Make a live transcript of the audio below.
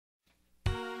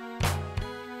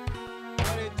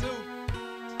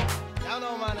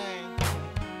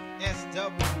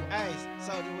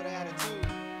soldier with an attitude.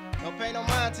 Don't pay no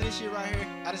mind to this shit right here.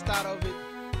 I just thought of it.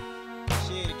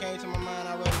 Shit, it came to my mind,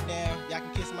 I wrote it down. Y'all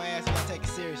can kiss my ass if y'all take it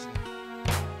seriously.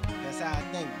 That's how I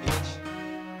think, bitch.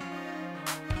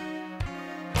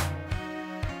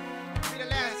 Be the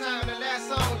last time, the last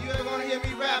song you ever gonna hear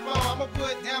me rap on. I'ma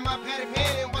put down my patty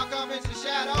pen and walk off into the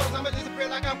shadows. I'ma disappear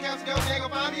like I'm Captain Ghost. You ain't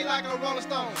gon' find me like a Rolling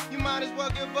Stone. You might as well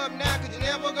give up now, cause you're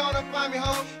never gonna find me,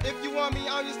 ho. If you want me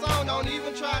on your song, don't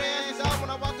even try to ask out when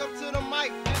I walk up to the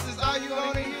mic. This is all you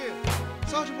gonna hear.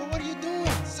 Soldier, but what are you doing?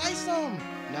 Say something.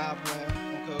 Nah, player,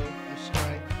 I'm cool, I'm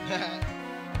straight.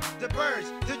 The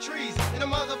birds, the trees, in the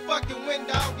motherfucking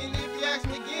window. And if you ask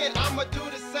me again, I'ma do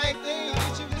the same thing.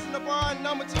 Did you listen to bar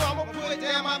number 2? I'ma put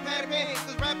down my patty pen,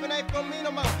 cause rapping ain't for me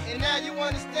no more. And now you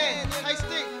understand. Hey,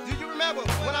 Stick, do you remember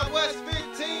when I was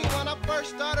 15? When I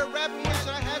first started rapping, wish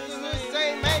I had the hood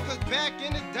same man. Cause back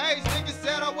in the days, niggas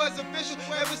said I was official.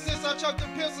 Ever since I choked the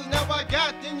pencils, now I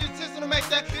got the utensil to make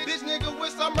that bitch nigga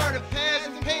wish I murdered pads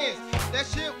and pens. That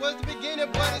shit was the beginning,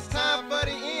 but it's time for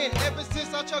the end. Ever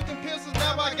since I choked them pencils,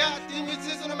 now I got the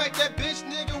utensil to make that bitch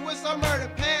nigga wish I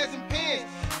murdered pads and pens.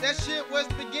 That shit was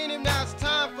the beginning, now it's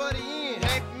time for the end.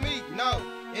 It ain't for me, no,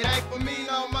 it ain't for me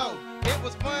no more. It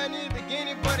was fun in the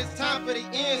beginning, but it's time for the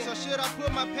end. So should I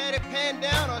put my patty pan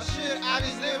down, or should I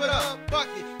just live it up? Fuck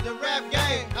it, the rap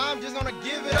game, I'm just gonna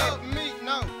give it up. For me,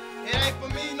 no, it ain't for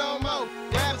me no more.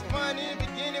 Rap's fun in the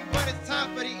beginning, but it's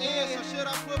time for the end. So should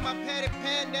I put my patty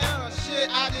pan down, or should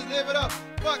I just live it up?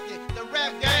 Fuck it, the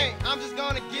rap game, I'm just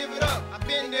gonna give it up. I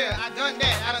been there, I done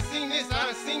that, I done seen this, I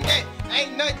done seen that.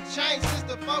 Ain't nothing changed since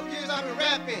the 4 years I've been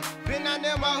rapping. Been out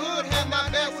there, my hood had my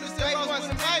back with the day one.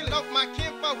 Some loaf, my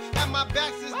kinfolk had my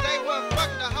back since day one.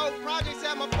 Fuck the whole projects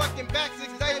had my fucking back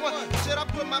since day one. Should I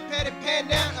put my patty pan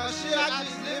down, or should I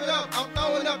just live it up? I'm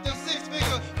throwing up them 6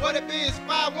 figures. What it be is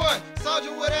 5-1.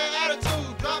 Soldier with that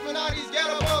attitude, dropping all these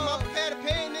ghetto boys. My patty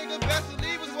pan nigga, best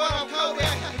believe is what I'm cold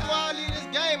at. Before I leave this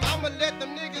game, I'ma let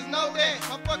them niggas know that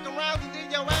I fuck around and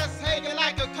leave your ass hanging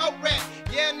like a coat rack.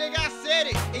 Yeah, nigga, I said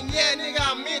it, and yeah, nigga,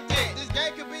 I meant that. This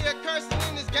game could be a curse,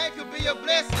 and this game could be a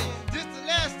blessing. This the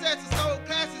last session, so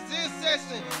class is in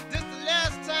session. This the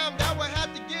last time that we'll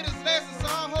have to get his lesson, so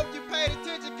I hope you paid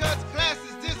attention, cause class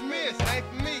is dismissed. It ain't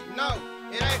for me, no,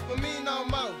 it ain't for me no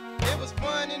more. It was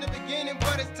fun in the beginning,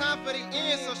 but it's time for the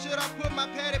end. So should I put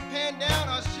my patty pan down,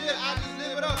 or should I just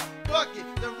live it up? Fuck it,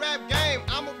 the rap game,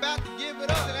 I'm about to give it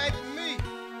up. It ain't for me,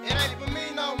 it ain't for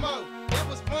me no more. It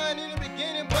was fun in the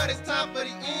beginning, but it's time for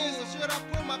the end. So should I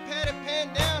put my patty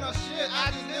pan down, or should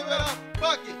I just live it up?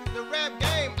 Fuck it, the rap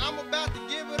game, I'm about to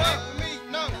give it up. For me,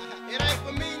 no, it ain't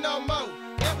for me no more.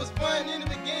 It was fun in the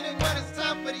beginning, but it's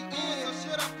time for the end. So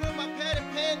should I put my patty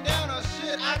pan down, or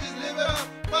should I just live it up?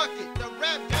 Fuck it, the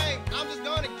rap game, I'm just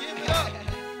gonna give it up.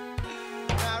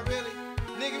 Nah, really,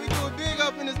 nigga, we do it big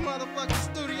up in this motherfucking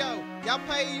studio. Y'all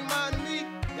pay any mind to me?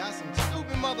 Y'all some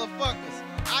stupid motherfuckers.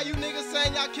 All you niggas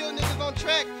saying y'all kill niggas on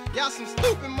track, y'all some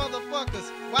stupid motherfuckers.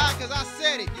 Why? Cause I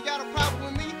said it. You got a problem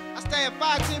with me? I stay at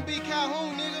 510B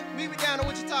Calhoun, nigga. Meet me down in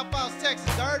Wichita Falls,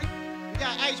 Texas, dirty. We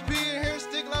got HP in here,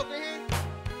 Stick Loke in here.